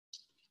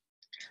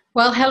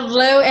Well,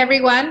 hello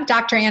everyone.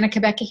 Dr. Anna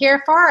Kebecka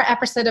here for our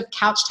episode of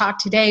Couch Talk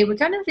today. We're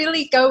going to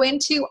really go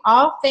into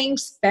all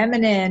things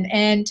feminine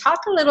and talk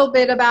a little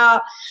bit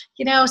about,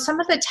 some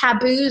of the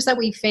taboos that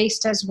we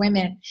faced as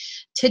women.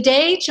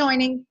 Today,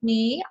 joining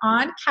me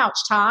on Couch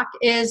Talk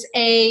is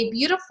a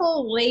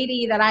beautiful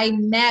lady that I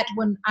met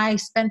when I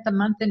spent the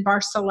month in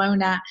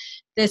Barcelona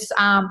this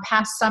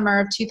past summer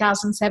of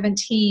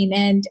 2017.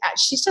 And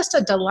she's just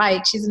a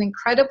delight. She's an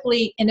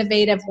incredibly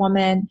innovative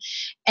woman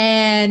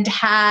and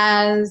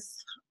has,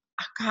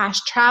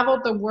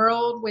 traveled the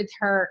world with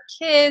her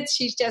kids.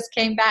 She just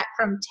came back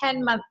from a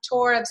 10-month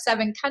tour of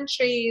 7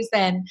 countries,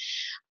 and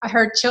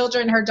her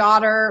children, her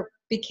daughter,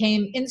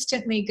 became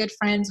instantly good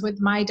friends with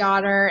my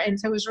daughter. And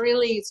so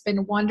it's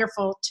been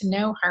wonderful to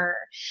know her.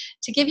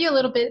 To give you a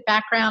little bit of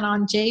background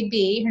on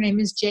JB, her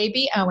name is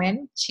JB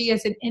Owen. She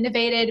is an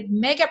innovative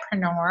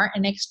megapreneur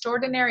and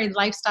extraordinary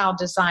lifestyle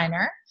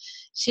designer.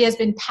 She has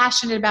been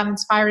passionate about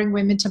inspiring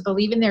women to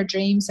believe in their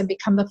dreams and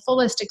become the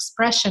fullest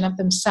expression of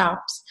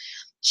themselves.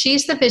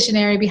 She's the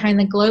visionary behind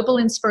the global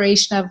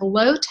inspiration of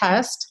Low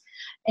Tust,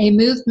 a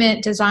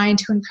movement designed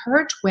to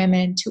encourage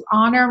women to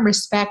honor and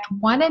respect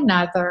one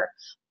another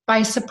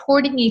by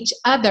supporting each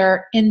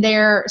other in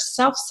their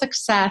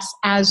self-success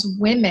as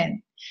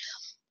women.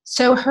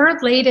 So her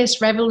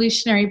latest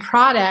revolutionary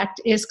product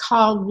is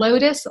called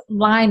Lotus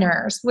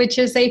Liners, which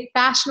is a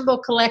fashionable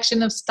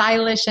collection of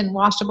stylish and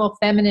washable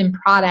feminine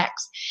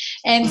products.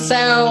 And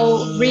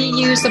so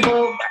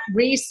reusable,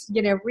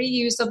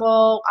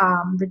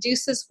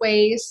 reduces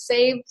waste,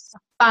 saves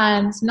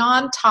funds,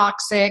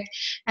 non-toxic,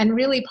 and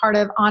really part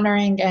of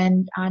honoring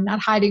and not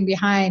hiding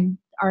behind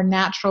our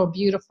natural,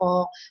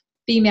 beautiful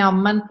female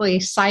monthly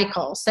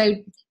cycle. So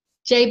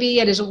JB,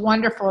 it is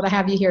wonderful to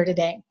have you here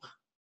today.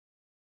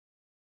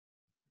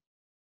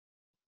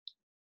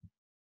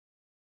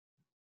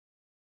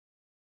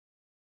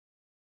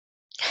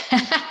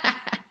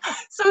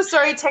 So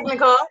sorry,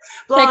 technical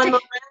blonde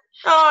moment.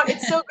 Oh,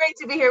 it's so great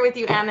to be here with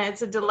you, Anna.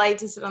 It's a delight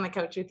to sit on the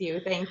couch with you.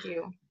 Thank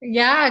you.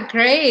 Yeah,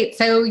 great.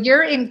 So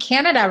you're in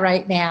Canada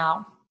right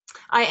now.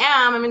 I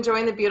am. I'm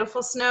enjoying the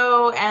beautiful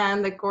snow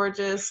and the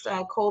gorgeous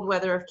cold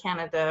weather of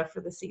Canada for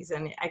the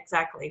season.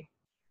 Exactly.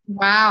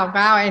 Wow.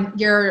 And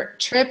your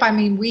trip,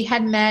 we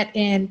had met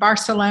in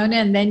Barcelona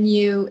and then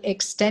you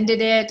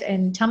extended it.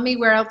 And tell me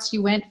where else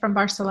you went from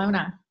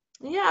Barcelona.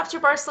 Yeah, after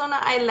Barcelona,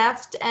 I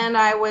left and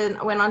I went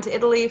on to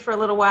Italy for a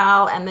little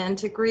while and then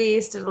to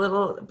Greece, did a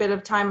little bit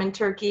of time in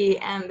Turkey,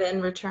 and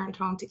then returned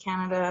home to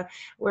Canada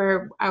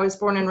where I was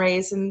born and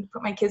raised and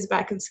put my kids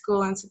back in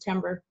school in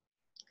September.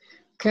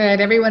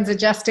 Good. Everyone's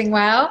adjusting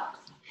well?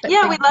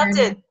 Yeah, we loved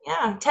it.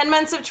 Yeah. 10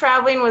 months of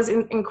traveling was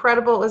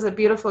incredible. It was a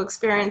beautiful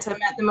experience. I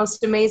met the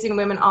most amazing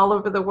women all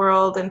over the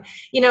world and,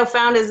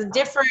 found as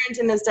different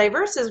and as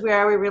diverse as we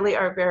are, we really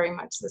are very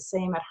much the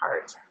same at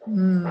heart.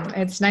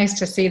 It's nice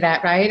to see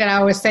that, right? And I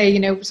always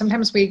say,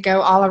 sometimes we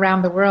go all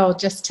around the world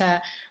just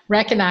to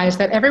recognize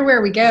that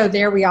everywhere we go,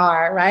 there we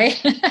are, right?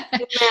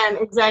 Amen,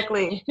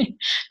 exactly.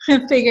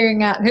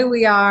 Figuring out who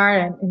we are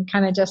and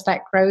kind of just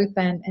that growth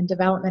and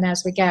development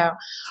as we go.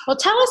 Well,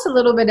 tell us a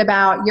little bit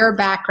about your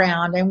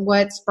background and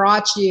what's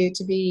brought you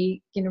to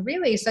be,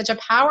 really such a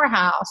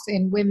powerhouse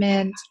in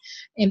women's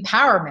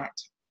empowerment.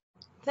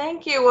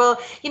 Thank you. Well,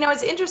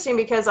 it's interesting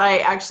because I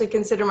actually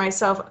consider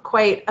myself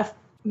quite a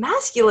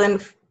masculine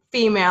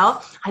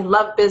female. I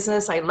love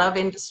business. I love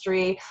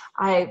industry.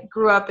 I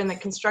grew up in the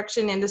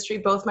construction industry.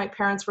 Both my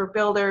parents were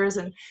builders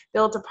and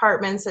built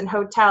apartments and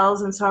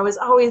hotels. And so I was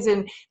always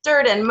in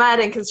dirt and mud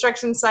and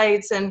construction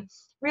sites and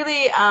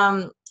really,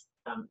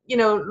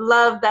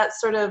 love that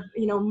sort of,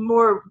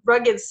 more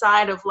rugged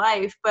side of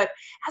life. But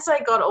as I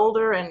got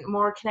older and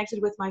more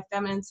connected with my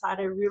feminine side,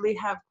 I really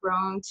have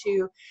grown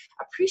to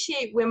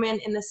appreciate women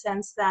in the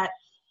sense that,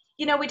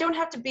 we don't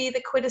have to be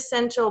the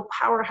quintessential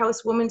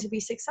powerhouse woman to be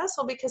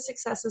successful because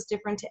success is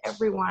different to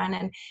everyone.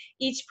 And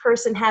each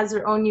person has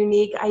their own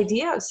unique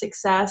idea of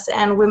success.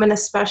 And women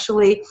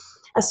especially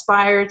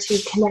aspire to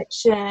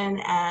connection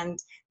and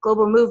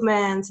global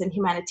movements and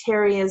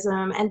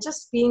humanitarianism and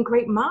just being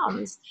great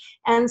moms.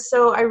 And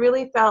so I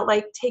really felt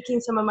like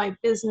taking some of my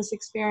business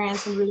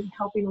experience and really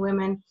helping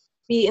women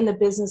be in the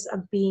business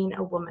of being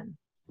a woman.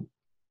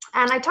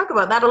 And I talk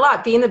about that a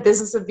lot, being the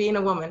business of being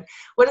a woman.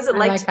 What is it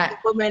like to be a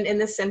woman in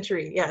this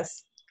century?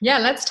 Yes. Yeah,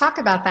 let's talk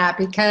about that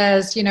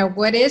because,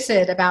 what is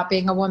it about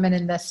being a woman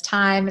in this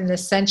time, in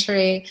this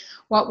century,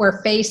 what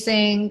we're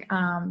facing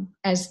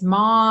as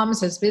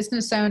moms, as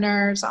business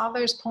owners, all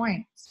those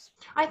points.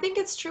 I think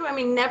it's true.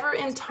 Never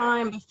in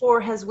time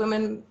before has a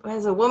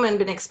woman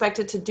been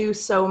expected to do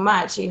so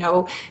much.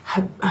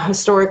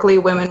 Historically,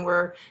 women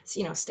were,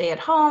 stay at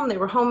home. They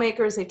were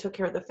homemakers. They took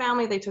care of the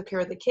family. They took care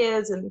of the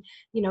kids. And,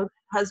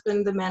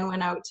 the men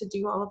went out to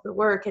do all of the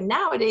work. And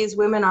nowadays,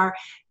 women are,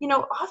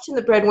 often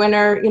the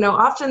breadwinner,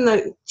 often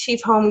the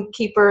chief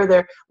homekeeper. There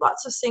are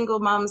lots of single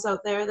moms out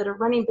there that are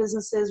running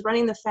businesses,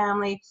 running the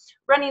family,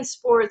 running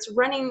sports,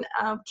 running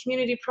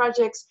community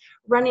projects,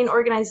 running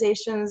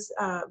organizations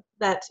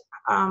that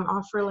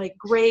offer like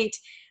great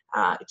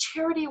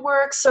charity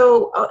work.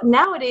 So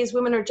nowadays,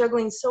 women are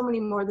juggling so many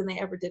more than they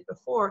ever did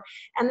before,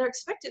 and they're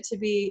expected to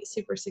be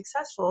super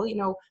successful.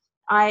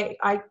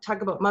 I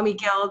talk about mommy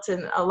guilt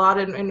and a lot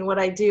in what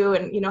I do,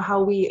 and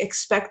how we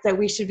expect that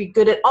we should be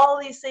good at all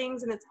these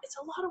things, and it's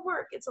a lot of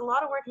work. It's a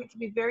lot of work, and it can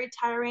be very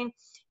tiring.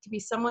 It can be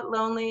somewhat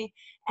lonely,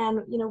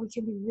 and we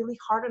can be really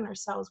hard on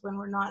ourselves when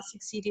we're not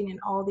succeeding in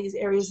all these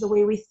areas the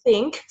way we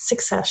think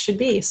success should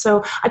be.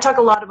 So I talk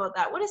a lot about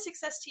that. What is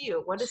success to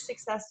you? What does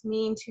success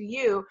mean to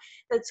you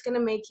that's going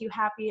to make you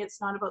happy? It's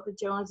not about the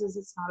Joneses.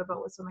 It's not about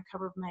what's on the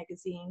cover of a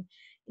magazine.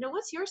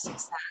 What's your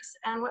success,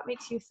 and what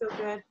makes you feel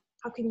good?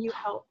 How can you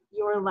help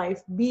your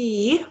life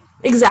be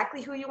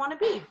exactly who you want to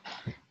be?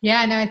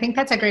 Yeah, no, I think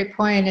that's a great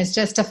point, is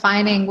just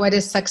defining what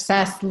does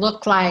success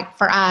look like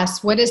for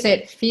us? What does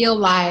it feel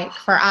like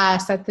for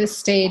us at this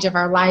stage of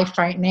our life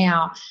right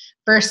now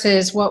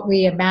versus what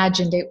we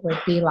imagined it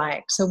would be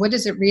like? So what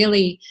does it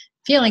really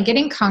feel, and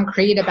getting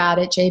concrete about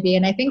it, JB?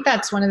 And I think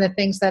that's one of the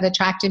things that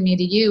attracted me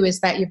to you, is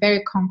that you're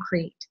very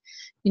concrete.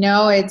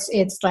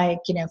 It's like,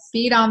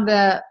 feet on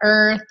the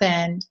earth,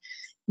 and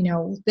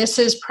this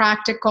is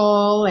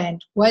practical,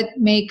 and what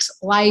makes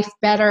life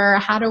better?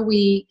 How do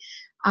we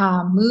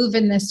move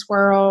in this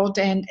world?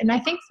 And I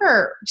think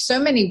for so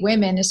many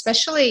women,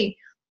 especially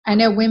I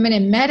know women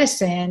in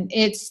medicine,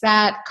 it's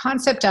that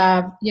concept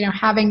of,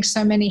 having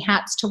so many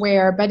hats to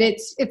wear, but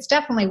it's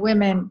definitely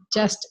women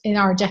just in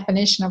our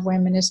definition of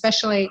women,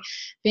 especially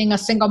being a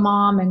single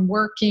mom and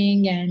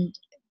working and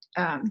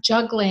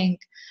juggling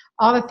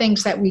all the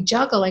things that we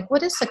juggle. Like,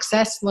 what does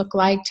success look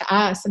like to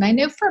us? And I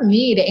know for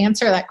me, to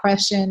answer that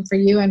question for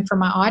you and for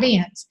my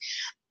audience,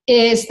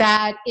 is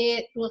that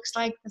it looks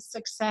like the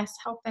success,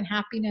 health, and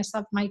happiness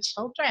of my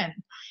children,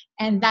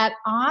 and that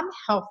I'm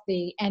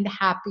healthy and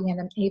happy, and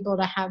I'm able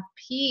to have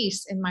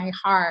peace in my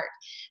heart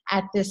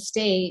at this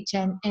stage,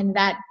 and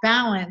that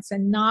balance,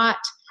 and not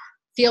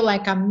feel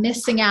like I'm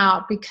missing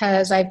out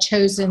because I've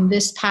chosen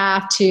this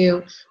path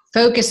to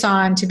focus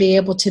on to be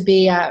able to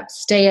be a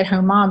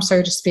stay-at-home mom,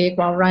 so to speak,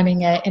 while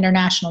running an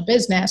international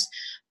business,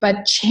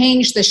 but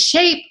change the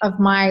shape of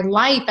my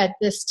life at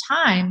this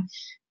time,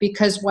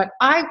 because what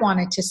I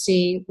wanted to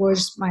see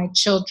was my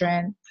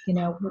children,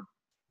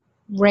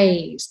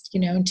 raised,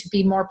 and to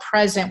be more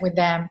present with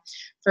them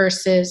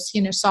versus,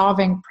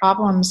 solving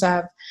problems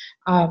of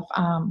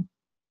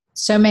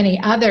so many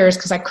others,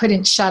 because I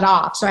couldn't shut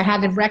off. So I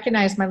had to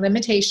recognize my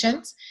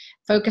limitations,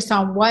 focus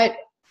on what,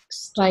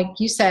 like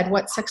you said,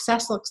 what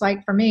success looks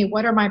like for me.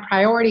 What are my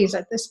priorities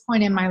at this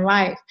point in my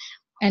life?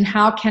 And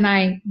how can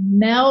I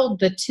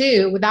meld the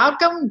two without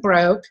going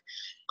broke,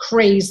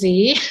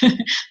 crazy,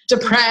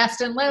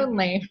 depressed, and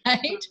lonely,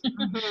 right?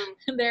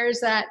 Mm-hmm. There's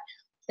that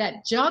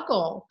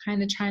juggle,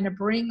 kind of trying to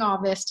bring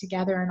all this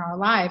together in our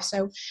lives.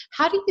 So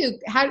how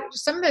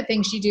some of the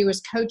things you do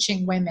is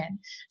coaching women.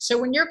 So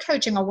when you're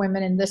coaching a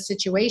woman in this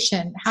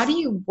situation, how do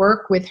you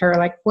work with her?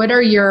 Like, what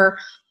are your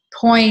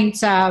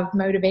points of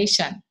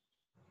motivation?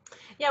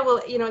 Yeah,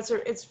 well,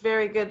 it's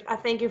very good. I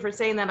thank you for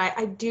saying that.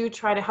 I do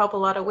try to help a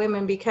lot of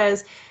women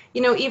because,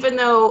 even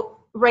though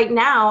right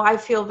now I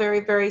feel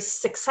very, very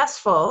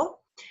successful,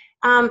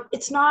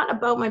 it's not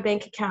about my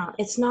bank account.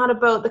 It's not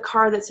about the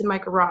car that's in my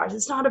garage.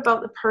 It's not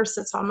about the purse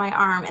that's on my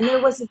arm. And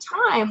there was a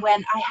time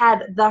when I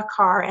had the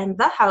car and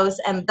the house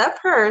and the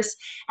purse,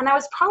 and I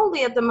was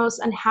probably at the most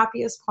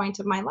unhappiest point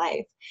of my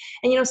life.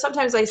 And,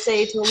 sometimes I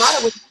say to a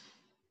lot of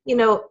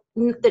women,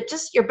 that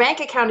just your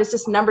bank account is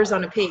just numbers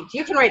on a page.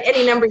 You can write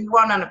any number you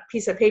want on a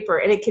piece of paper,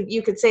 and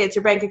you could say it's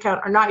your bank account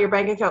or not your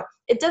bank account.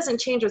 It doesn't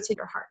change what's in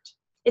your heart.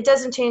 It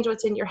doesn't change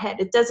what's in your head.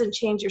 It doesn't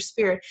change your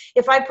spirit.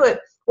 If I put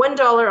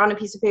 $1 on a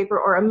piece of paper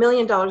or $1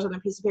 million on a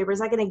piece of paper, is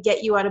that going to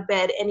get you out of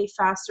bed any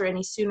faster,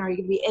 any sooner? Are you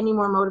going to be any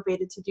more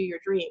motivated to do your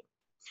dream?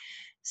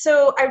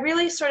 So I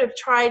really sort of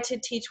try to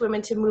teach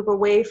women to move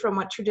away from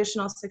what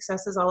traditional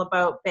success is all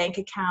about, bank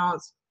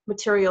accounts,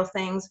 material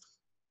things,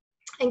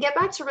 and get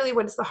back to really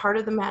what is the heart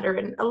of the matter.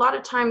 And a lot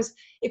of times,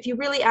 if you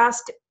really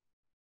ask,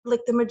 like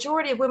the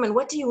majority of women,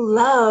 what do you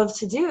love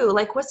to do?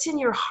 Like, what's in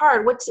your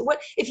heart? What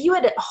if you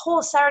had a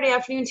whole Saturday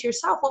afternoon to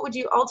yourself, what would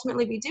you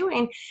ultimately be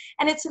doing?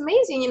 And it's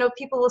amazing,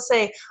 people will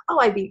say, oh,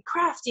 I'd be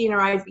crafting,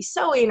 or I'd be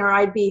sewing, or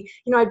I'd be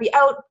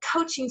out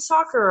coaching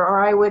soccer,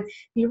 or I would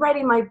be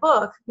writing my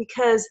book,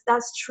 because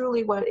that's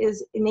truly what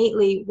is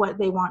innately what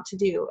they want to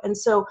do. And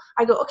so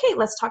I go, okay,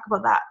 let's talk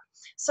about that.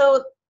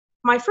 So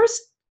my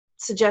first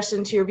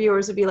suggestion to your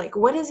viewers would be like,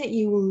 what is it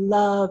you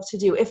love to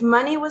do? If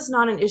money was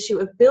not an issue,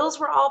 if bills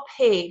were all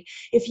paid,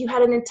 if you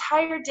had an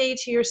entire day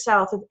to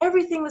yourself, if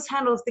everything was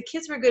handled, if the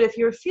kids were good, if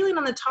you were feeling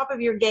on the top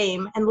of your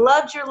game and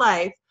loved your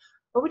life,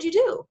 what would you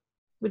do?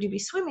 Would you be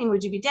swimming?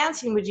 Would you be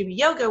dancing? Would you be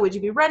yoga? Would you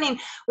be running?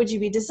 Would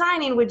you be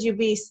designing?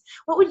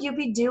 What would you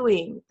be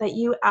doing that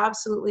you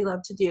absolutely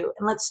love to do?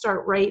 And let's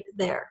start right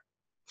there.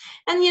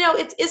 And,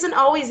 it isn't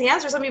always the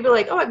answer. Some people are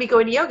like, oh, I'd be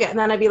going to yoga. And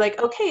then I'd be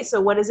like, okay,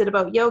 so what is it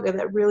about yoga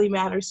that really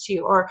matters to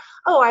you? Or,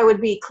 oh, I would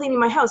be cleaning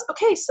my house.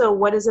 Okay, so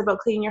what is it about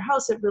cleaning your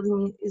house that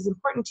really is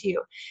important to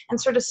you? And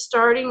sort of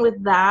starting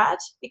with that,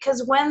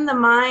 because when the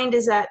mind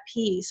is at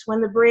peace,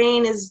 when the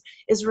brain is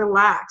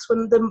relaxed,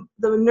 when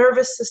the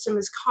nervous system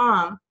is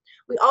calm,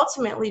 we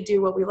ultimately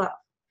do what we love.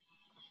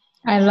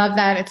 I love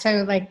that. It's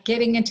so like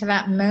getting into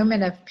that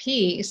moment of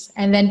peace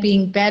and then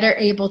being better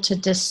able to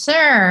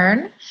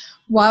discern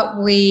what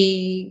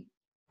we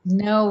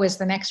know is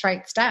the next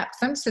right step.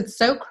 Sometimes it's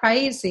so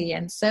crazy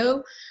and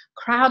so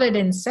crowded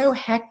and so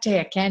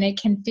hectic, and it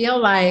can feel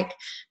like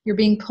you're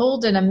being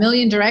pulled in a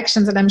million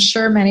directions. And I'm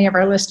sure many of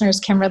our listeners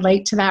can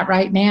relate to that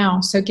right now.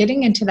 So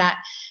getting into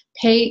that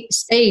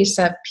space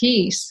of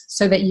peace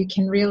so that you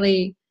can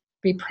really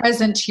be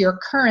present to your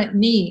current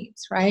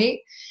needs, right?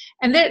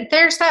 And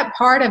there's that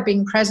part of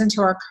being present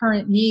to our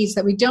current needs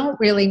that we don't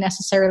really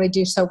necessarily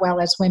do so well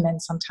as women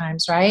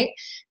sometimes, right?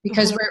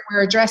 Because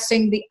we're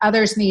addressing the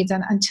other's needs.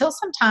 And until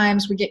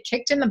sometimes we get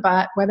kicked in the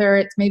butt, whether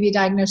it's maybe a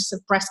diagnosis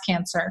of breast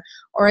cancer,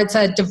 or it's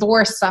a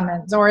divorce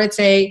summons, or it's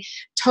a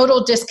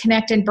total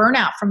disconnect and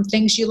burnout from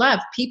things you love,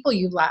 people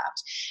you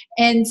loved.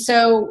 And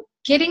so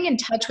getting in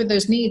touch with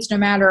those needs, no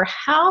matter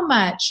how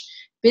much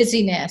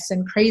busyness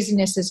and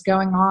craziness is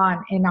going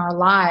on in our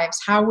lives,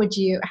 how do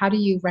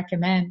you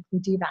recommend we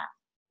do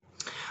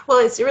that?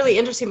 Well, it's really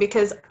interesting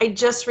because I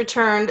just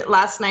returned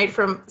last night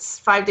from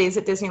 5 days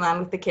at Disneyland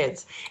with the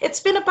kids.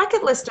 It's been a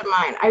bucket list of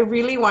mine. I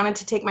really wanted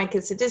to take my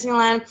kids to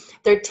Disneyland.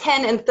 They're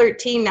 10 and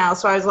 13 now,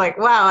 so I was like,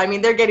 wow, I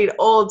mean, they're getting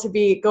old to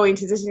be going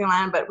to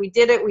Disneyland, but we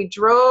did it. We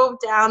drove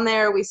down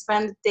there. We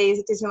spent days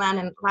at Disneyland,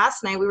 and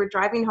last night we were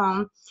driving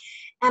home.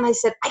 And I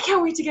said, I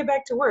can't wait to get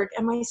back to work.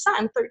 And my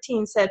son,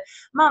 13, said,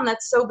 Mom,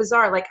 that's so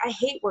bizarre. Like, I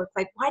hate work.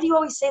 Like, why do you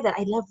always say that?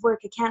 I love work.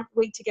 I can't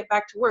wait to get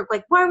back to work.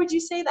 Like, why would you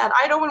say that?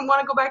 I don't want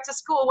to go back to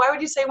school. Why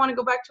would you say I want to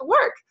go back to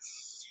work?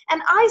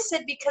 And I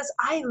said, because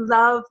I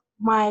love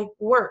my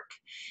work.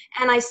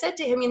 And I said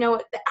to him,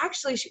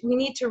 actually, we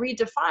need to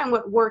redefine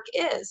what work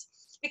is.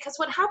 Because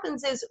what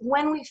happens is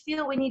when we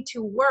feel we need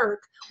to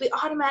work, we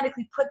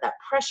automatically put that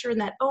pressure and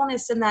that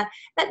onus and that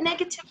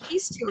negative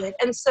piece to it.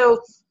 And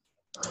so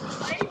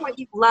finding what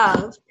you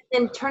love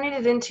and turning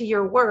it into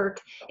your work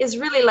is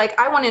really like,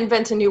 I want to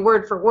invent a new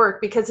word for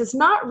work, because it's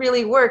not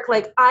really work.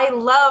 Like, I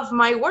love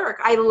my work.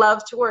 I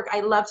love to work.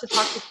 I love to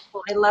talk to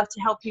people. I love to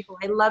help people.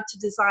 I love to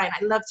design.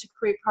 I love to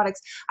create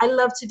products. I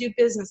love to do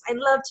business. I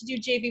love to do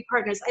JV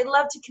partners. I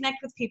love to connect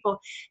with people.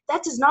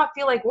 That does not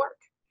feel like work,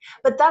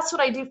 but that's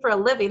what I do for a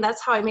living.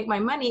 That's how I make my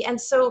money.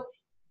 And so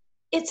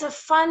it's a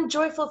fun,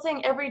 joyful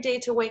thing every day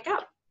to wake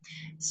up.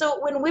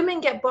 So when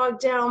women get bogged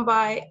down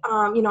by,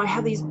 I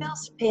have these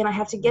bills to pay and I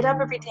have to get up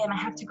every day and I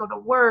have to go to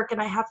work and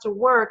I have to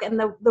work, and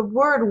the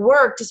word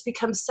work just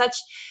becomes such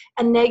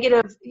a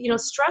negative,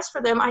 stress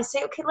for them, I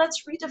say, okay,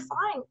 let's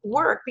redefine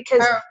work, because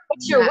what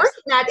you're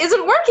working at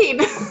isn't working.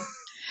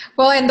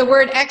 Well, and the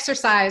word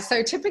exercise.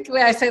 So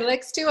typically I say,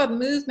 let's do a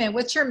movement.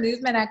 What's your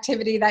movement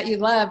activity that you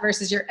love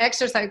versus your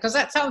exercise? Because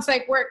that sounds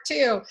like work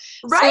too.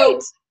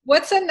 Right. So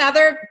what's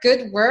another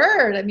good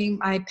word? I mean,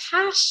 my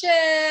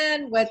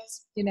passion,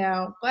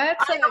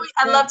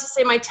 I love to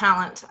say my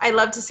talent. I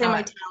love to say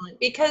my talent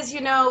because,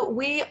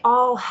 we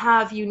all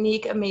have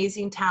unique,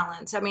 amazing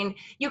talents. I mean,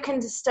 you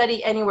can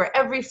study anywhere.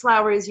 Every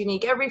flower is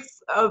unique. Every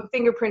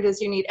fingerprint is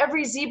unique.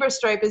 Every zebra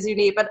stripe is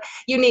unique.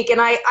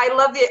 And I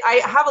love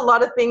I have a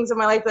lot of things in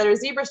my life that are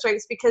zebra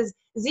stripes, because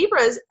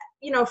zebras,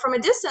 from a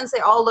distance, they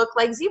all look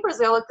like zebras.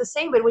 They all look the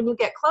same. But when you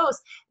get close,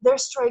 their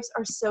stripes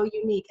are so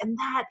unique. And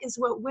that is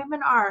what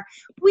women are.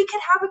 We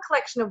could have a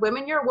collection of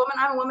women. You're a woman,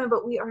 I'm a woman,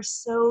 but we are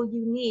so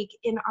unique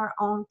in our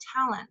own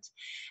talent.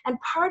 And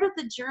part of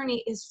the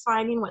journey is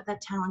finding what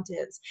that talent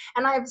is.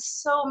 And I have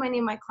so many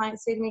of my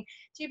clients say to me,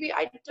 GB,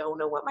 I don't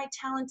know what my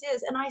talent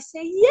is. And I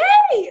say,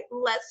 yay,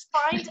 let's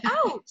find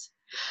out.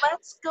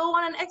 Let's go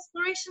on an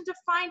exploration to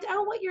find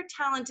out what your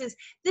talent is.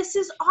 This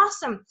is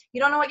awesome.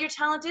 You don't know what your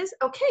talent is?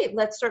 Okay,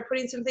 let's start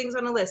putting some things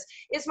on a list.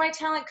 Is my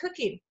talent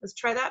cooking? Let's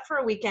try that for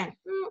a weekend.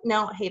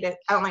 No, I hate it.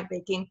 I don't like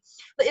baking.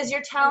 But is your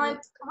talent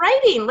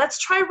writing? Let's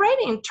try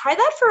writing. Try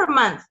that for a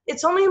month.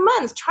 It's only a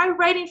month. Try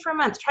writing for a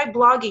month. Try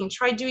blogging.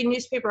 Try doing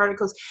newspaper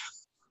articles.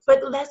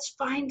 But let's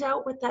find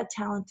out what that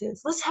talent is.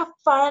 Let's have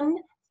fun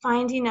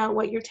finding out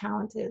what your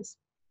talent is.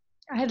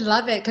 I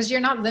love it, because you're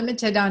not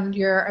limited on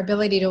your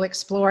ability to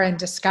explore and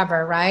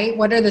discover, right?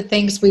 What are the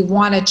things we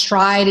want to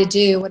try to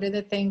do? What are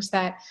the things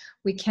that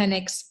we can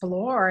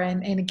explore?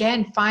 And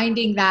again,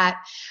 finding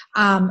that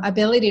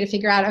ability to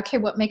figure out, okay,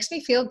 what makes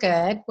me feel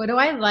good? What do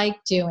I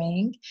like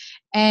doing?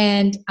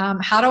 And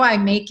how do I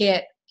make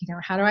it,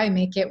 how do I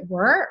make it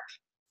work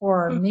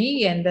for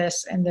me in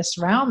this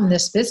realm,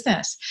 this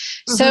business?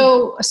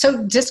 So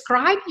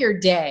describe your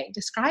day.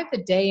 Describe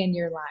the day in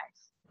your life.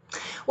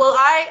 Well,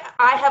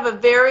 I have a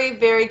very,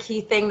 very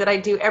key thing that I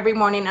do every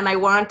morning, and I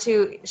want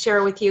to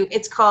share with you.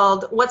 It's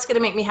called What's Going to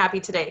Make Me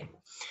Happy Today.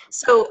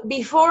 So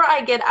before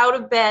I get out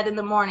of bed in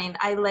the morning,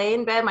 I lay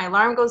in bed, my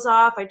alarm goes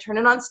off, I turn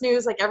it on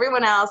snooze like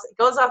everyone else, it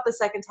goes off the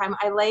second time,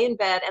 I lay in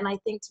bed and I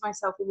think to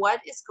myself,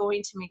 what is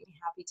going to make me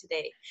happy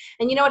today?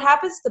 And you know what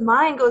happens? The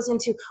mind goes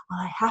into,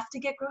 well, I have to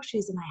get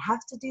groceries and I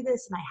have to do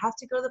this and I have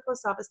to go to the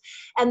post office.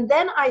 And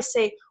then I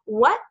say,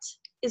 what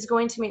is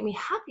going to make me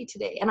happy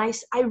today? And I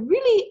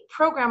really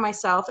program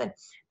myself, and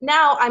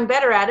now I'm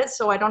better at it,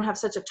 so I don't have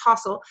such a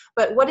tussle,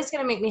 but what is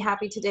going to make me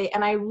happy today?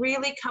 And I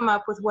really come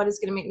up with what is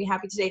going to make me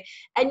happy today.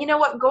 And you know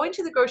what? Going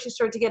to the grocery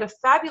store to get a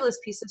fabulous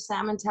piece of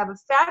salmon, to have a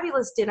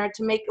fabulous dinner,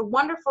 to make a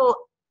wonderful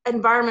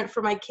environment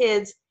for my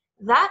kids,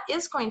 that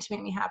is going to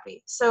make me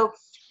happy. So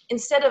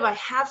instead of I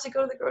have to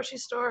go to the grocery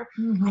store,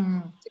 I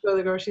have to go to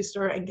the grocery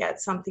store and get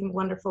something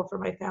wonderful for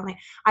my family.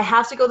 I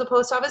have to go to the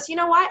post office. You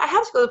know why? I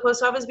have to go to the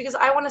post office because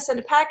I want to send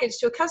a package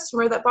to a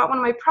customer that bought one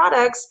of my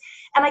products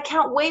and I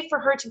can't wait for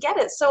her to get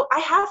it. So I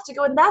have to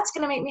go, and that's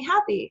going to make me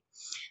happy.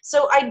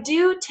 So I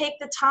do take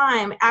the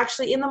time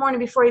actually in the morning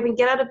before I even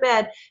get out of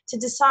bed to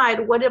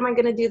decide what am I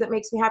going to do that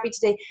makes me happy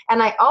today.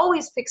 And I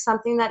always pick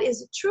something that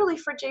is truly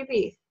for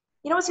JB.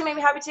 You know what's going to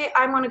make me happy today?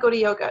 I want to go to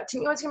yoga.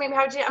 You know what's going to make me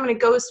happy today? I'm going to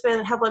go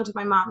have lunch with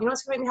my mom. You know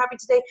what's going to make me happy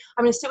today?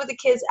 I'm going to sit with the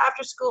kids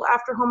after school,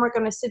 after homework.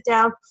 I'm going to sit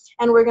down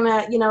and we're going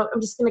to,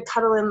 I'm just going to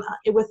cuddle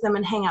in with them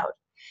and hang out.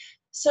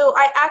 So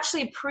I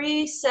actually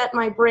preset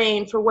my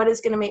brain for what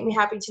is going to make me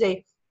happy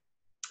today.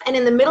 And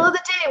in the middle of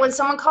the day, when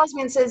someone calls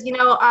me and says, hey,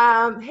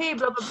 blah,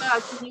 blah, blah,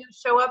 can you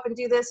show up and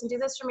do this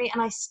for me?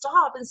 And I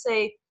stop and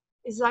say,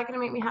 is that going to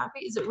make me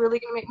happy? Is it really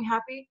going to make me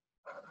happy?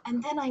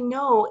 And then I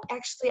know,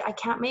 actually, I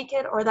can't make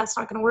it, or that's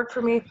not going to work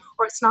for me,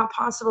 or it's not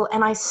possible.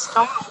 And I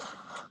stop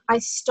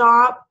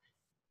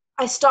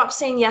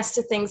saying yes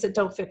to things that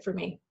don't fit for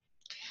me.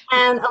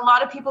 And a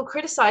lot of people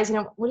criticize,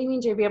 what do you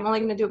mean, JB? I'm only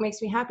going to do what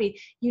makes me happy.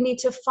 You need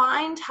to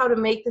find how to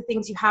make the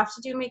things you have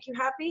to do make you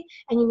happy,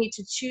 and you need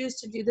to choose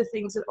to do the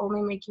things that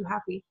only make you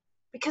happy.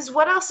 Because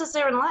what else is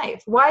there in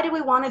life? Why do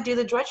we want to do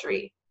the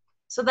drudgery?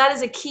 So that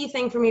is a key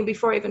thing for me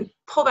before I even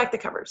pull back the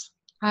covers.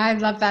 I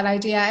love that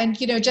idea. And,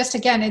 just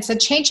again, it's a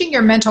changing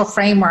your mental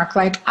framework.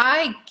 Like,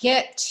 I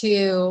get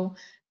to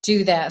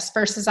do this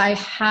versus I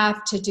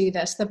have to do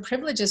this. The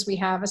privileges we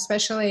have,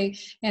 especially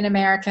in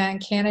America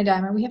and Canada, I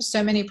mean, we have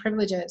so many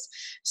privileges.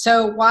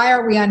 So why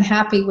are we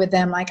unhappy with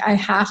them? Like, I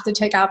have to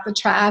take out the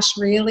trash,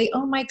 really?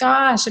 Oh my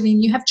gosh. I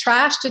mean, you have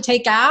trash to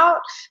take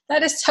out?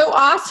 That is so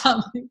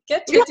awesome. You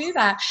get to do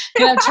that.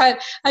 And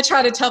I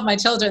try to tell my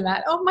children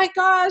that, oh my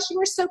gosh, you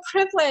are so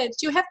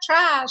privileged. You have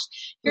trash.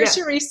 Here's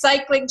your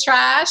recycling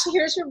trash.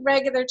 Here's your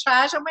regular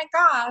trash. Oh my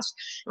gosh.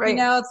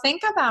 Right.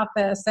 Think about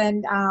this.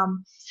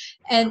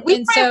 I'm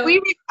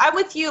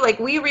with you. Like,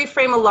 we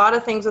reframe a lot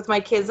of things with my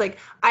kids. Like,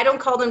 I don't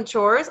call them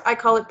chores. I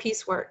call it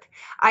piecework.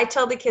 I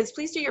tell the kids,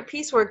 please do your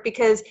piecework,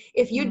 because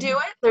if you do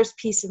it, there's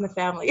peace in the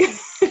family.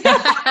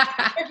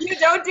 If you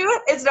don't do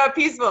it, it's not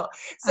peaceful.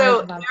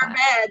 So their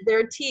bed,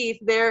 their teeth,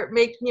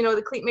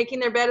 making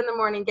their bed in the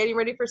morning, getting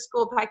ready for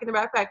school, packing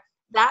their backpack.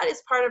 That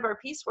is part of our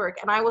piecework.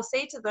 And I will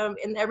say to them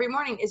every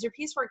morning, is your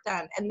piecework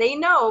done? And they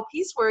know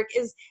piecework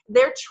is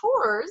their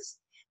chores.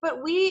 But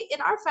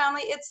in our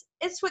family,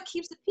 it's what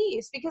keeps the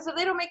peace, because if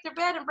they don't make their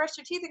bed and brush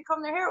their teeth and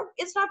comb their hair,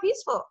 it's not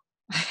peaceful.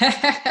 So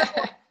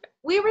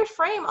we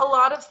reframe a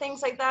lot of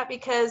things like that,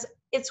 because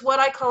it's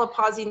what I call a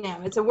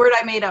posy-nim. It's a word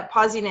I made up,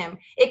 posy-nim.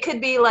 It could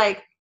be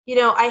like,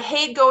 I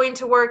hate going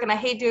to work and I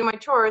hate doing my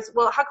chores.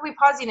 Well, how can we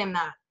posy-nim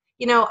that?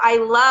 I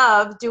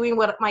love doing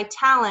my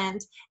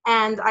talent,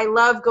 and I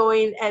love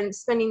going and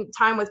spending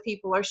time with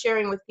people or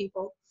sharing with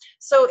people.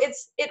 So it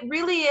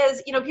really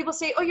is, people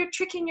say, oh, you're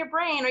tricking your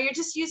brain, or you're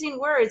just using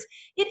words.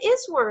 It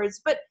is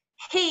words, but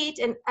hate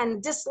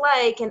and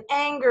dislike and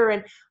anger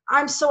and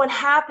I'm so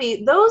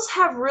unhappy, those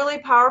have really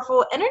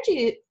powerful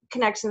energy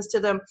connections to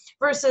them,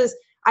 versus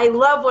I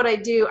love what I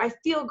do. I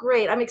feel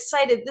great. I'm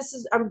excited.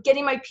 I'm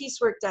getting my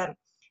piecework done.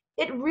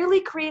 It really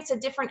creates a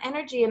different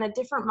energy and a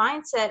different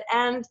mindset.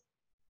 And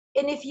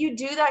if you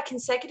do that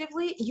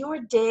consecutively, your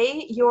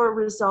day, your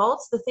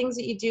results, the things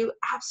that you do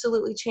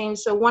absolutely change.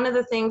 So one of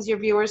the things your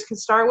viewers can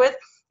start with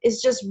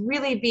is just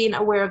really being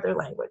aware of their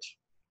language.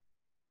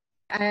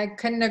 I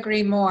couldn't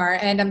agree more.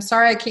 And I'm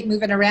sorry I keep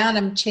moving around.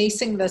 I'm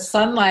chasing the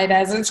sunlight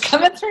as it's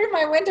coming through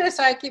my window,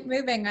 so I keep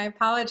moving. I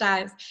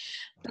apologize.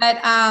 But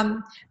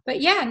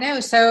yeah,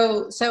 no,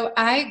 so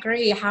I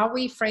agree. How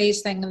we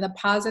phrase things, the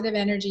positive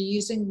energy,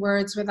 using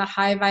words with a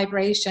high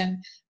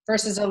vibration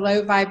versus a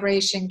low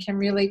vibration, can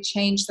really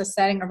change the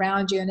setting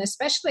around you. And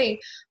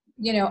especially,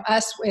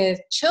 us with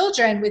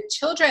children,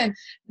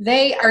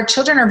 our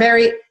children are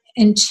very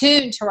in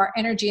tune to our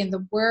energy and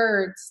the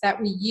words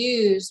that we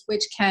use,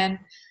 which can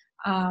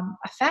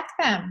affect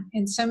them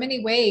in so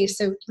many ways.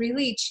 So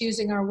really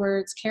choosing our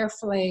words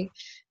carefully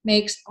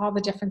makes all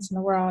the difference in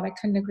the world. I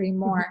couldn't agree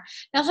more.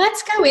 Now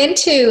let's go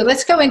into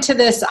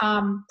this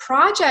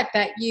project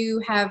that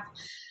you have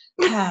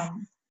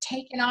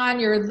taken on.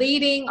 You're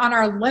leading on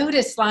our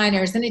Lotus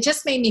Liners, and it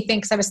just made me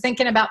think, because I was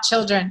thinking about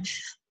children.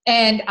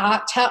 And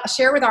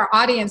share with our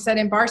audience that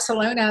in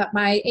Barcelona,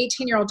 my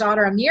 18-year-old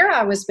daughter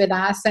Amira was with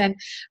us, and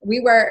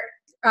we were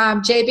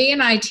JB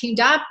and I teamed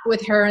up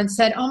with her and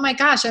said, oh my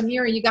gosh,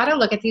 Amira, you got to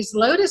look at these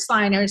lotus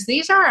liners.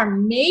 These are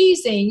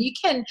amazing. You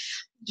can,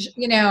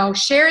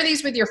 share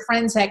these with your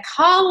friends at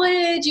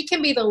college. You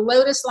can be the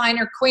lotus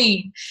liner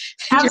queen.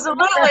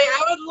 Absolutely.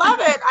 I would love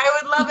it. I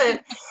would love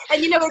it.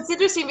 And it's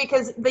interesting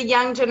because the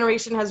young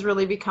generation has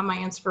really become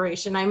my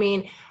inspiration. I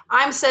mean,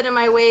 I'm set in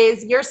my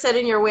ways, you're set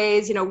in your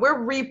ways,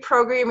 we're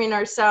reprogramming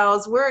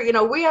ourselves.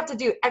 We have to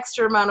do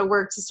extra amount of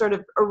work to sort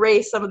of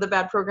erase some of the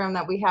bad program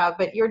that we have.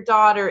 But your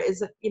daughter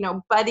is,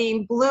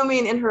 budding,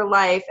 blooming in her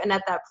life and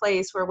at that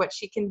place where what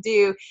she can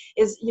do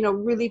is,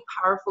 really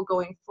powerful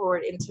going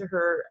forward into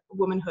her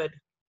womanhood.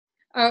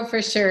 Oh,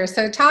 for sure.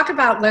 So talk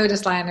about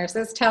lotus liners.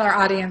 Let's tell our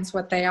audience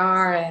what they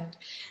are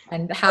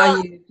and how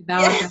you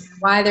develop them, and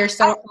why they're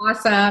so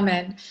awesome.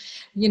 And,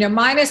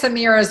 minus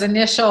Amira's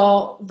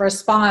initial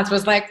response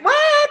was like,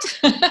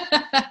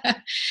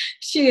 what?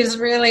 She is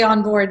really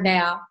on board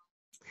now.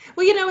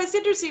 Well, it's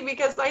interesting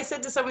because I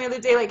said to someone the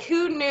other day, like,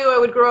 who knew I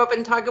would grow up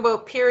and talk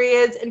about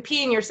periods and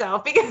peeing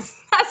yourself?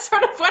 Because that's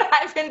sort of what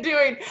I've been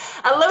doing.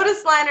 A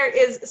lotus liner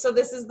so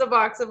this is the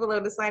box of a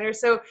lotus liner.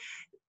 So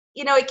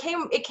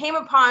it came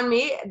upon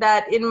me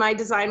that in my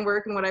design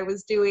work and what I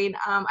was doing,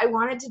 I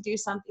wanted to do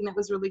something that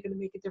was really going to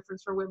make a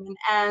difference for women.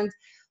 And,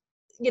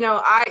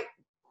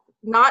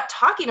 not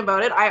talking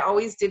about it, I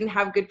always didn't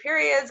have good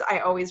periods.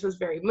 I always was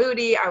very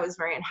moody. I was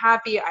very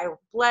unhappy. I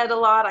bled a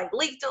lot. I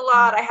leaked a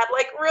lot. I had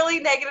really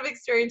negative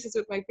experiences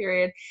with my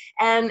period.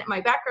 And my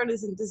background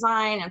is in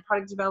design and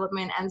product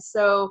development. And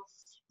so,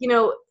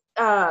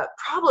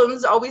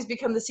 problems always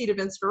become the seed of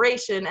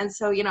inspiration. And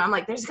so, I'm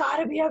like, there's got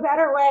to be a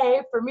better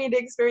way for me to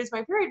experience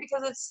my period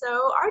because it's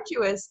so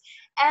arduous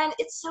and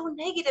it's so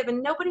negative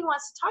and nobody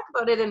wants to talk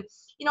about it. And,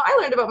 I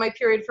learned about my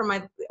period from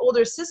my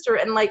older sister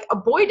and a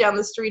boy down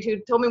the street who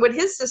told me what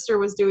his sister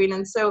was doing.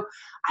 And so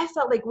I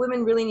felt like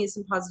women really need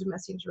some positive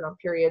message around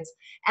periods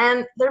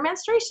and their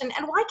menstruation.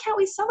 And why can't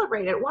we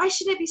celebrate it? Why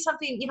shouldn't it be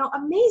something,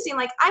 amazing?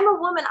 Like, I'm a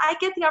woman, I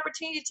get the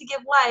opportunity to give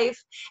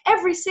life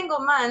every single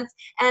month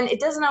and it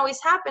doesn't always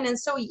happen. And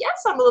so,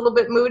 yes, I'm a little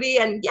bit moody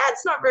and yeah,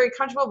 it's not very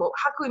comfortable, but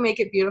how can we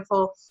make it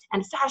beautiful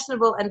and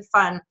fashionable and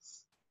fun?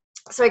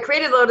 So I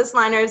created lotus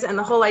liners, and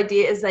the whole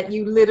idea is that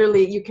you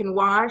can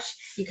wash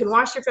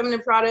your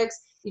feminine products.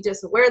 You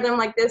just wear them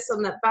like this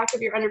on the back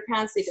of your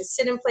underpants. They just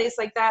sit in place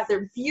like that.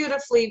 They're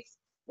beautifully,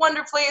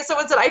 wonderfully.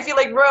 Someone said, I feel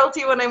like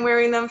royalty when I'm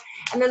wearing them.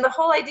 And then the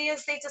whole idea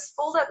is they just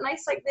fold up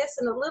nice like this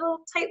in a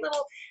tight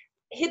little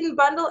hidden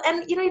bundle,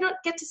 and you don't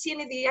get to see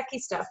any of the yucky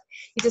stuff.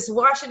 You just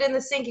wash it in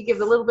the sink, you give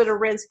it a little bit of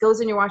rinse,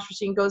 goes in your wash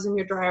machine, goes in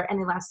your dryer, and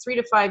it lasts 3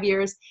 to 5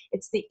 years.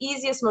 It's the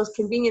easiest, most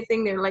convenient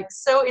thing. They're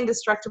so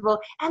indestructible,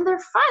 and they're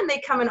fun. They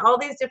come in all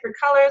these different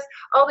colors,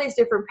 all these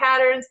different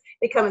patterns.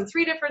 They come in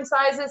 3 different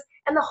sizes,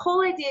 and the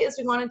whole idea is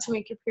we wanted to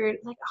make your period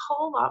a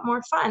whole lot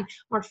more fun,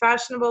 more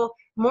fashionable,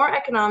 more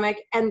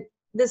economic, and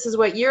this is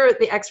what you're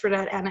the expert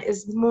at, Anna,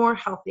 is more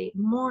healthy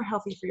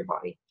for your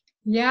body.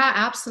 Yeah,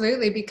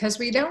 absolutely. Because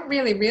we don't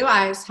really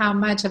realize how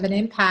much of an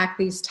impact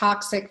these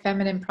toxic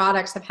feminine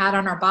products have had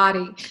on our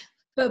body.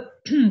 But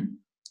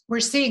we're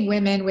seeing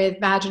women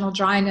with vaginal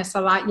dryness a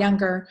lot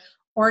younger,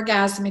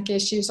 orgasmic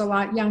issues a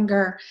lot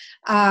younger.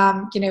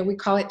 We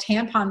call it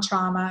tampon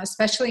trauma,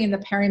 especially in the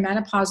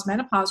perimenopause,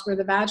 menopause, where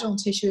the vaginal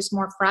tissue is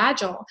more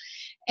fragile.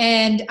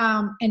 And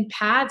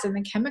pads and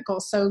the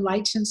chemicals, so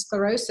lichen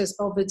sclerosis,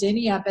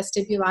 vulvodynia,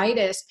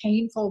 vestibulitis,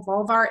 painful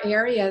vulvar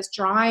areas,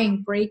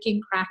 drying,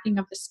 breaking, cracking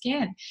of the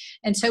skin.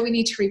 And so we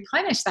need to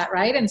replenish that,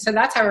 right? And so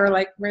that's how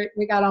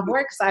we got on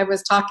board, because I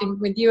was talking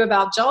with you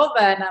about Julva,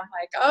 and I'm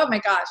like, oh my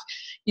gosh,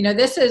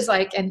 this is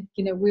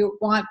we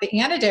want the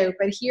antidote,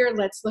 but here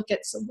let's look at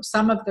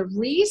some of the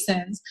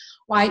reasons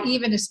why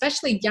even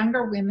especially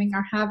younger women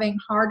are having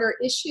harder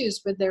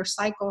issues with their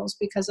cycles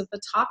because of the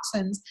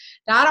toxins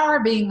that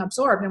are being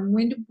absorbed. And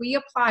when we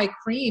apply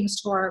creams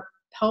to our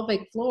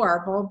pelvic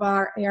floor,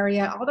 vulvar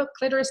area, all the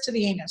clitoris to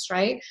the anus,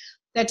 right?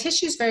 That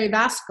tissue is very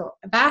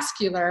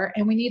vascular,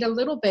 and we need a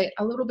little bit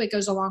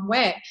goes a long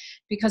way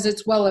because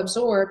it's well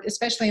absorbed,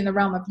 especially in the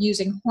realm of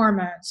using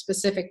hormones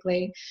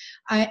specifically.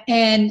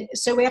 And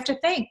so we have to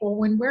think, well,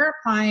 when we're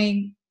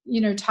applying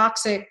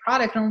toxic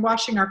product and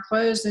washing our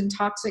clothes and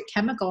toxic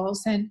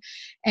chemicals and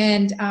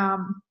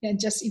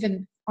just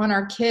even on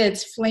our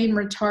kids, flame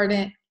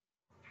retardants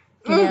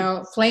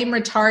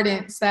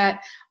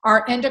that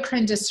are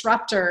endocrine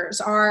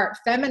disruptors, are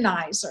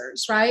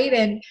feminizers, right?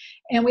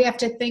 And we have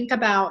to think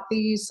about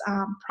these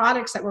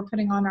products that we're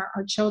putting on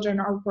our children,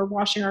 or we're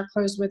washing our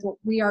clothes with, what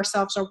we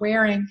ourselves are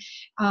wearing,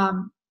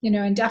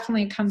 and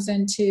definitely comes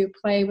into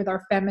play with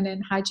our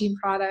feminine hygiene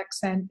products.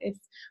 And if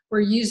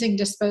we're using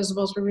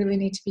disposables, we really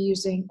need to be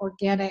using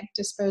organic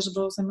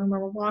disposables. And when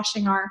we're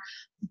washing our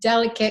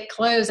delicate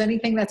clothes,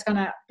 anything that's going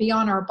to be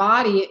on our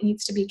body, it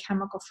needs to be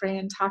chemical free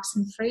and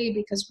toxin free,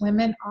 because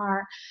women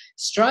are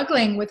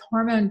struggling with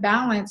hormone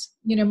balance,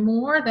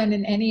 more than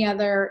in any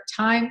other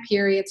time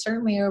period,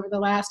 certainly over the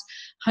last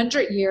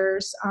 100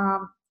 years.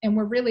 And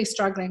we're really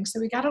struggling. So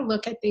we got to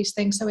look at these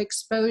things. So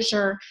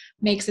exposure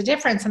makes a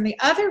difference. And the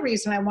other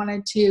reason I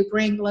wanted to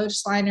bring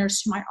lotus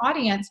liners to my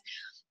audience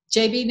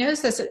JB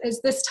knows this,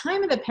 is this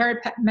time of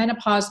the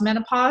menopause,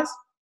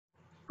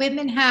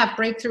 women have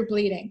breakthrough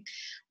bleeding.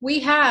 We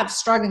have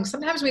struggling.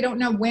 Sometimes we don't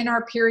know when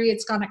our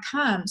period's going to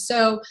come.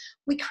 So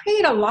we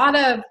create a lot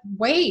of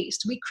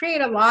waste. We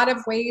create a lot of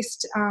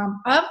waste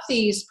of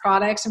these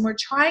products, and we're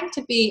trying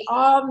to be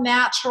all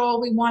natural.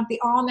 We want the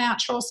all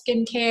natural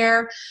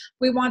skincare.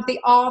 We want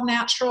the all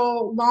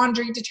natural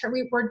laundry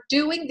detergent. We're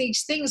doing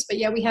these things, but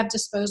yet we have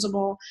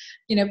disposable,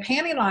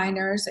 panty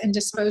liners and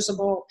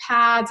disposable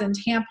pads and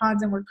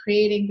tampons, and we're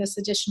creating this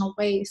additional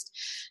waste.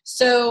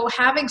 So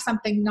having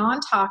something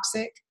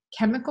non-toxic,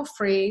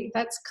 chemical-free,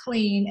 that's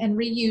clean and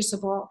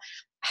reusable,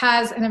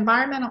 has an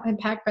environmental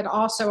impact, but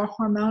also a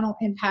hormonal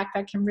impact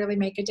that can really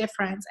make a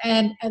difference.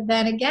 And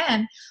then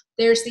again,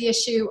 there's the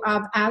issue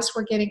of, as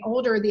we're getting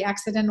older, the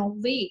accidental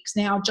leaks.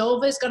 Now,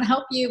 Jolva is going to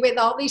help you with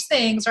all these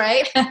things,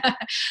 right?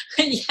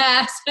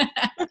 Yes.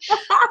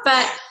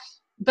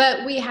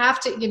 but we have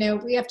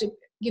to,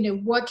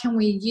 what can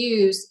we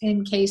use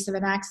in case of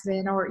an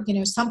accident, or,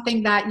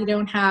 something that you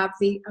don't have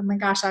oh my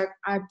gosh,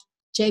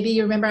 JB,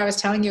 you remember I was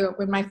telling you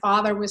when my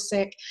father was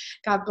sick,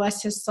 God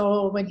bless his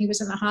soul, when he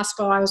was in the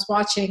hospital, I was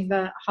watching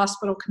the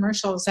hospital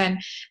commercials, and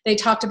they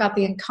talked about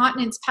the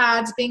incontinence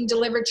pads being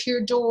delivered to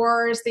your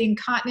doors, the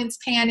incontinence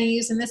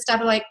panties and this stuff.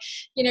 Like,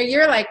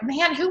 you're like,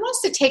 man, who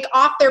wants to take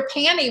off their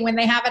panty when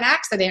they have an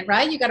accident,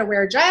 right? You got to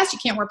wear a dress. You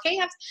can't wear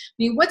pants. I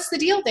mean, what's the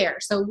deal there?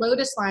 So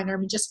Lotus Liner,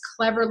 just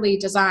cleverly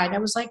designed. I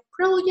was like,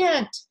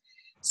 brilliant.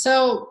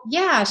 So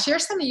yeah, share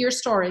some of your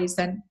stories,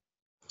 and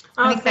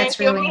I think that's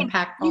really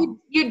impactful.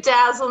 You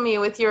dazzle me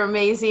with your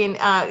amazing,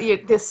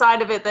 the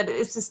side of it that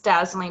is just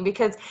dazzling,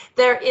 because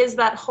there is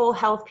that whole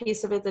health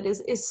piece of it that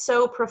is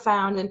so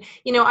profound. And,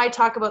 I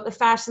talk about the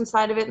fashion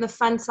side of it and the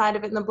fun side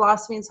of it and the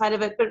blossoming side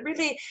of it. But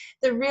really,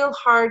 the real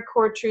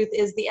hardcore truth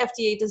is the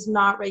FDA does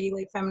not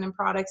regulate feminine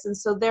products. And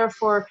so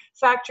therefore,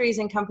 factories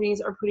and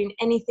companies are putting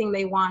anything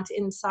they want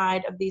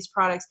inside of these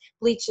products: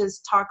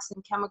 bleaches,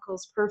 toxin,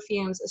 chemicals,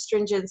 perfumes,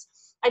 astringents.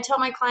 I tell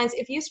my clients,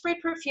 if you sprayed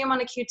perfume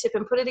on a Q-tip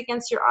and put it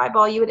against your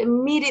eyeball, it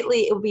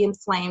would be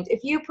inflamed.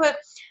 If you put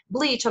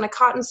bleach on a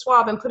cotton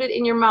swab and put it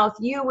in your mouth,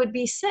 you would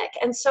be sick.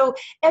 And so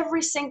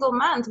every single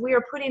month we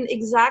are putting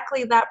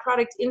exactly that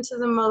product into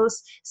the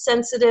most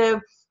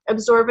sensitive,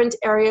 absorbent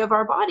area of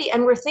our body,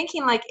 and we're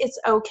thinking like it's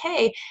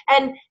okay.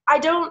 And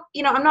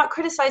I'm not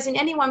criticizing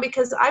anyone,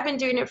 because I've been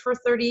doing it for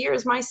 30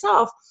 years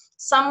myself.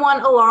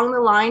 Someone along the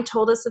line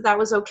told us that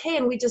was okay,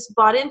 and we just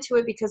bought into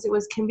it because it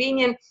was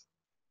convenient.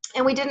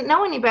 And we didn't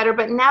know any better,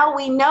 but now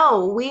we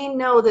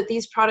know that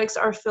these products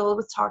are filled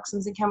with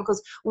toxins and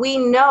chemicals. We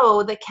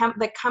know that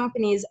that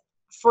companies,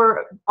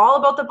 for all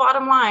about the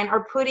bottom line,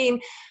 are putting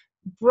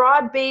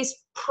broad-based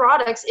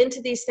products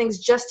into these things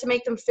just to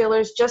make them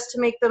fillers, just to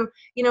make them,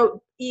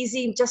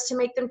 easy, just to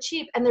make them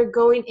cheap. And they're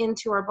going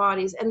into our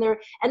bodies, and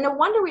no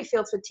wonder we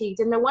feel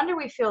fatigued, and no wonder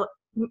we feel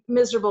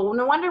miserable.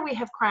 No wonder we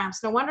have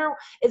cramps. No wonder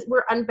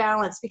we're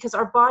unbalanced, because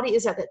our body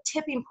is at the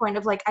tipping point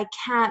of like, I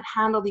can't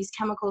handle these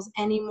chemicals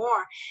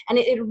anymore. And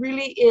it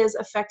really is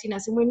affecting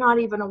us, and we're not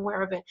even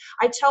aware of it.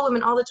 I tell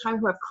women all the time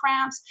who have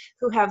cramps,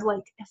 who have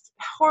like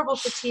horrible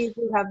fatigue,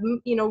 who have,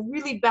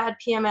 really bad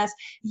PMS,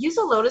 use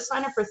a Lotus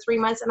Liner for 3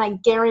 months, and I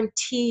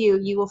guarantee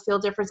you will feel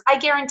difference. I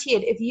guarantee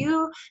it. If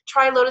you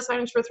try Lotus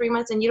Liners for 3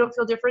 months and you don't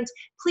feel difference,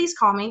 please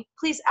call me.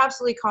 Please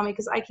absolutely call me,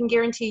 because I can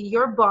guarantee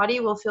your body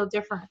will feel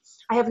different.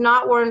 I have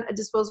not worn a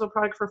disposable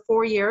product for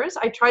 4 years.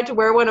 I tried to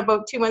wear one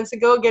about 2 months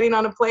ago, getting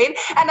on a plane,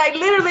 and I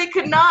literally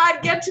could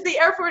not get to the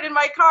airport in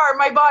my car.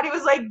 My body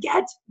was like,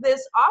 get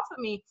this off of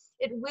me.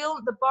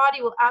 The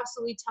body will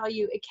absolutely tell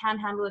you it can't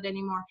handle it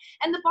anymore.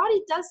 And the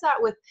body does that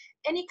with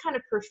any kind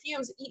of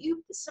perfumes.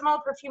 You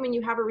smell perfume and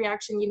you have a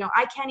reaction.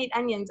 I can't eat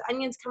onions.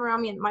 Onions come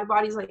around me and my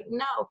body's like,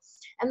 no.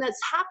 And that's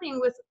happening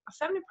with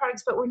feminine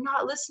products, but we're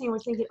not listening. We're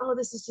thinking, oh,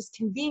 this is just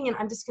convenient.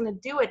 I'm just going to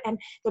do it. And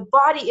the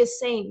body is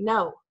saying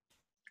no.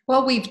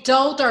 Well, we've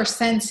dulled our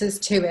senses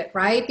to it,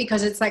 right?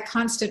 Because it's like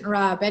constant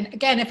rub. And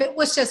again, if it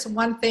was just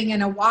one thing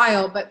in a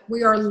while, but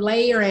we are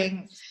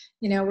layering,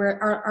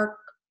 our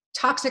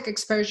toxic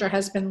exposure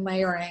has been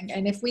layering.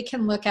 And if we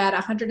can look at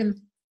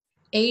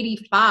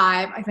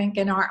 185, I think,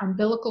 in our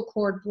umbilical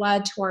cord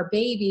blood to our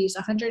babies,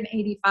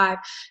 185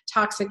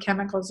 toxic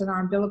chemicals in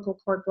our umbilical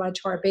cord blood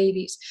to our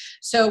babies.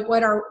 So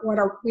what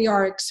we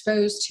are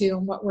exposed to,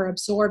 and what we're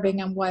absorbing,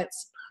 and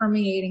what's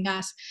permeating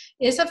us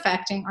is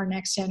affecting our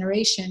next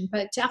generation.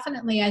 But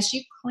definitely, as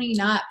you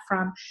clean up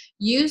from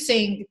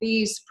using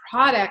these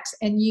products,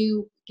 and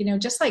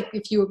just like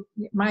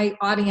my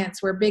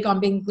audience, we're big on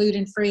being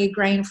gluten-free,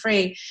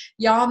 grain-free.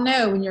 Y'all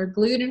know when you're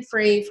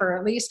gluten-free for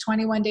at least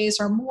 21 days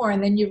or more,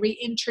 and then you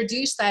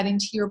reintroduce that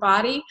into your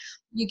body,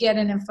 you get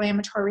an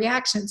inflammatory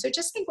reaction. So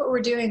just think what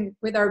we're doing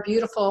with our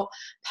beautiful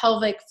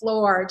pelvic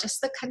floor,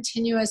 just the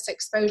continuous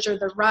exposure,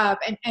 the rub.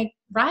 And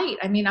right,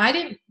 I mean, I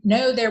didn't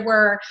know there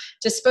were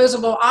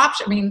disposable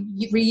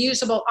options,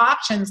 reusable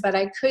options that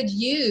I could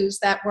use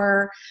that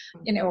were,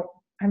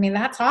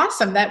 that's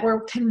awesome, that were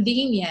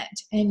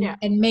convenient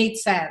and made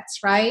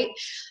sense, right?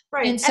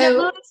 Right. And And a so,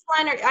 lotus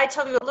liner, I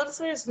tell you, a lotus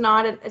liner is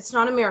not it's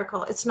not a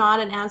miracle. It's not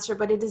an answer,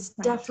 but it is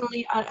right.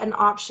 definitely an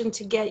option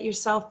to get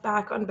yourself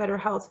back on better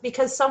health,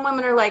 because some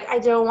women are like, I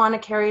don't want to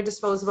carry a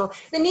disposable.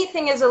 The neat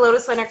thing is a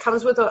lotus liner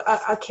comes with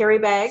a carry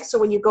bag. So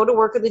when you go to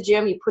work at the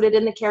gym, you put it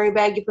in the carry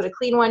bag, you put a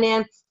clean one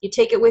in, you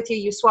take it with you,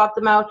 you swap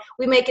them out.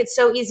 We make it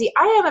so easy.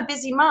 I am a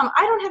busy mom.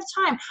 I don't have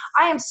time.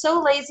 I am so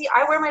lazy.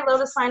 I wear my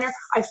lotus liner.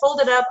 I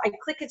fold it up. I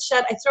click it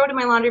shut. I throw it in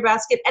my laundry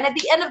basket. And at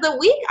the end of the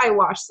week, I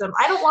wash them.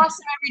 I don't wash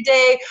them every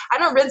day. I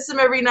don't rinse them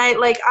every night.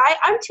 Like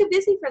I'm too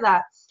busy for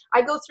that.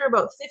 I go through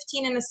about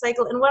 15 in a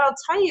cycle. And what I'll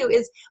tell you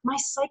is my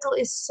cycle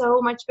is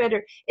so much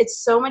better.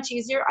 It's so much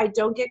easier. I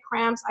don't get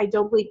cramps. I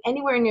don't bleed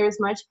anywhere near as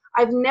much.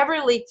 I've never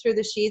leaked through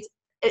the sheets.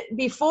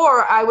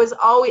 Before I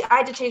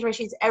had to change my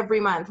sheets every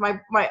month. My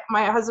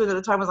husband at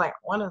the time was like,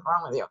 what is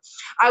wrong with you?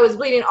 I was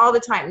bleeding all the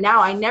time. Now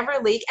I never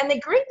leak. And the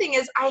great thing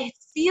is I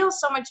feel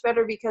so much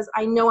better because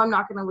I know I'm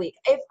not going to leak.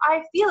 If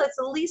I feel it's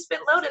the least bit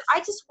loaded, I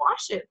just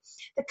wash it.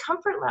 The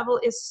comfort level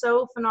is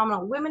so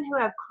phenomenal. Women who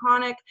have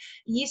chronic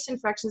yeast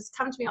infections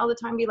come to me all the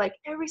time and be like,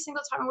 every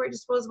single time I wear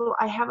disposable,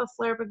 I have a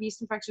flare up of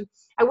yeast infection.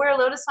 I wear a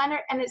lotus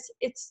liner and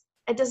it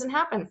doesn't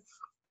happen.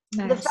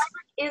 Nice. The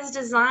fabric is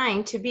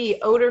designed to be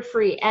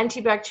odor-free,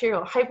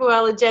 antibacterial,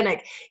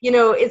 hypoallergenic.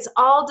 It's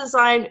all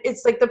designed,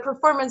 it's like the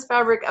performance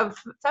fabric of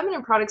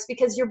feminine products,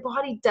 because your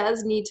body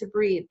does need to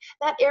breathe.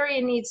 That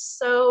area needs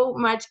so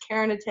much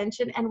care and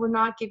attention, and we're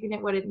not giving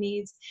it what it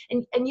needs.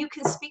 And you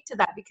can speak to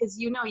that because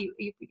you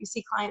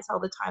see clients all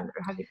the time that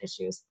are having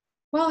issues.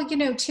 Well,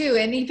 too,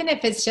 and even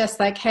if it's just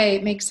like, hey,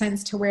 it makes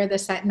sense to wear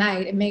this at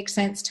night, it makes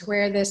sense to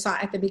wear this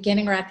at the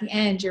beginning or at the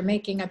end, you're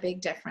making a big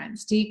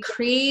difference,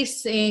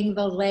 decreasing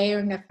the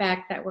layering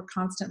effect that we're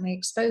constantly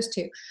exposed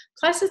to.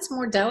 Plus, it's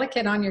more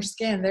delicate on your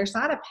skin. There's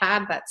not a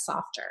pad that's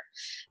softer.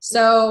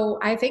 So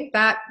I think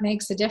that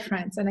makes a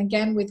difference. And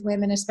again, with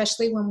women,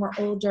 especially when we're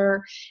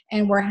older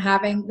and we're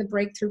having the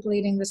breakthrough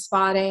bleeding, the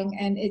spotting,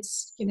 and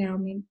it's,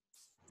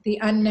 the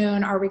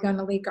unknown, are we going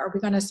to leak? Are we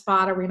going to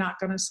spot? Are we not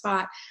going to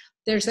spot?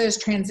 There's those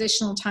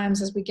transitional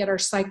times as we get our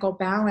cycle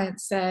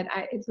balanced that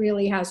it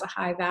really has a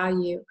high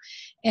value.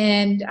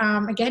 And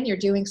again, you're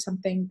doing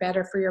something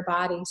better for your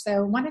body. So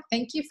I want to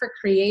thank you for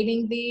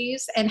creating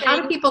these. And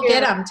how do people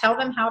get them? Tell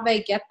them how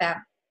they get them.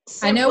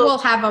 Simple. I know we'll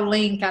have a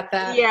link at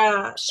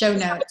the show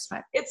notes.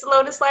 But it's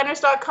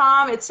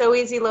lotusliners.com. It's so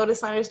easy,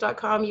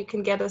 lotusliners.com. You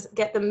can get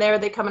them there.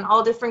 They come in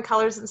all different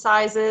colors and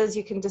sizes.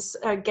 You can just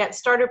get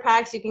starter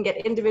packs. You can get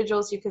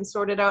individuals. You can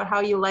sort it out how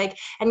you like.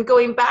 And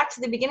going back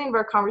to the beginning of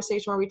our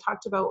conversation where we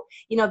talked about,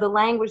 the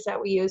language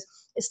that we use,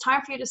 it's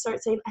time for you to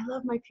start saying, I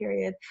love my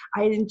period.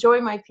 I enjoy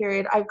my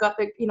period. I've got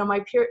my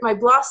period, my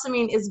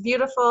blossoming is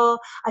beautiful.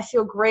 I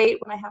feel great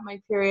when I have my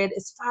period.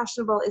 It's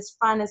fashionable. It's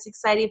fun. It's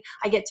exciting.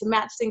 I get to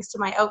match things to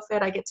my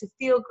outfit. I get to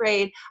feel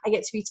great. I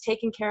get to be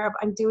taken care of.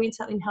 I'm doing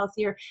something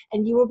healthier,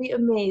 and you will be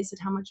amazed at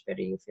how much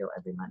better you feel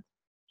every month.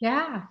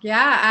 Yeah,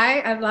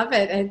 I love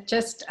it. And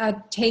just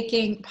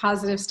taking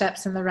positive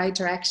steps in the right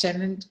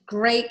direction. And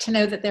great to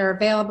know that they're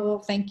available.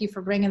 Thank you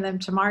for bringing them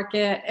to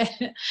market.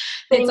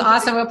 It's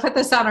awesome. We'll put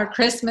this on our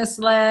Christmas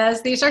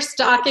list. These are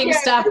stocking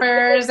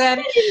stuffers,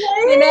 and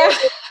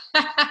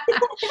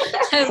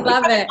I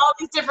love it. All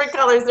these different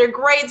colors. They're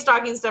great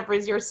stocking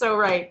stuffers. You're so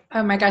right.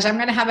 Oh my gosh. I'm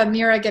going to have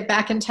Amira get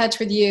back in touch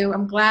with you.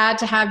 I'm glad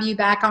to have you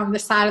back on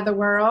this side of the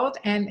world,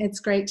 and it's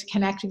great to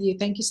connect with you.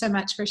 Thank you so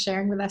much for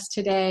sharing with us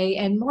today.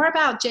 And more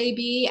about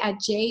JB at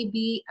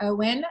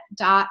jbowen.ca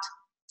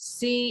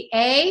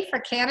for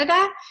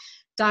Canada.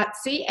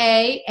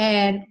 .ca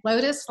and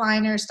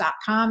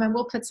lotusliners.com, and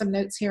we'll put some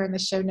notes here in the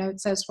show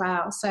notes as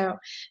well. So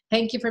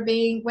thank you for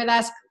being with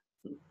us.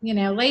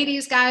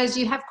 Ladies, guys,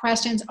 you have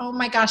questions. Oh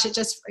my gosh, it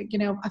just,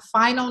 a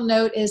final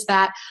note is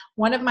that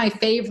one of my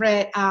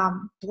favorite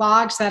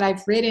blogs that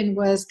I've written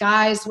was,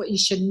 guys, what you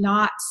should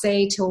not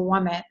say to a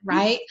woman,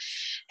 right?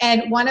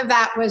 And one of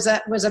that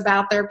was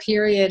about their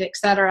period,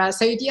 etc.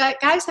 So if you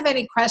guys have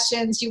any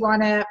questions you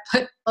want to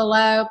put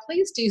below,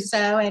 please do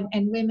so. And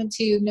women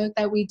too, note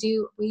that we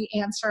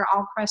answer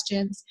all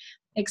questions,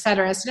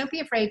 etc. So don't be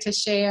afraid to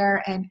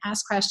share and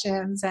ask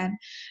questions and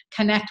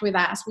connect with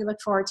us. We look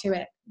forward to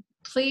it.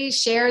 Please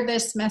share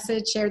this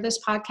message, share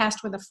this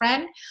podcast with a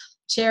friend,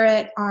 share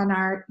it on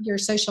your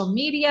social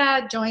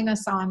media, join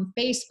us on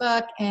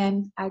Facebook.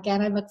 And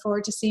again, I look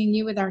forward to seeing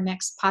you with our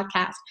next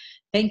podcast.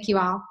 Thank you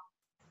all.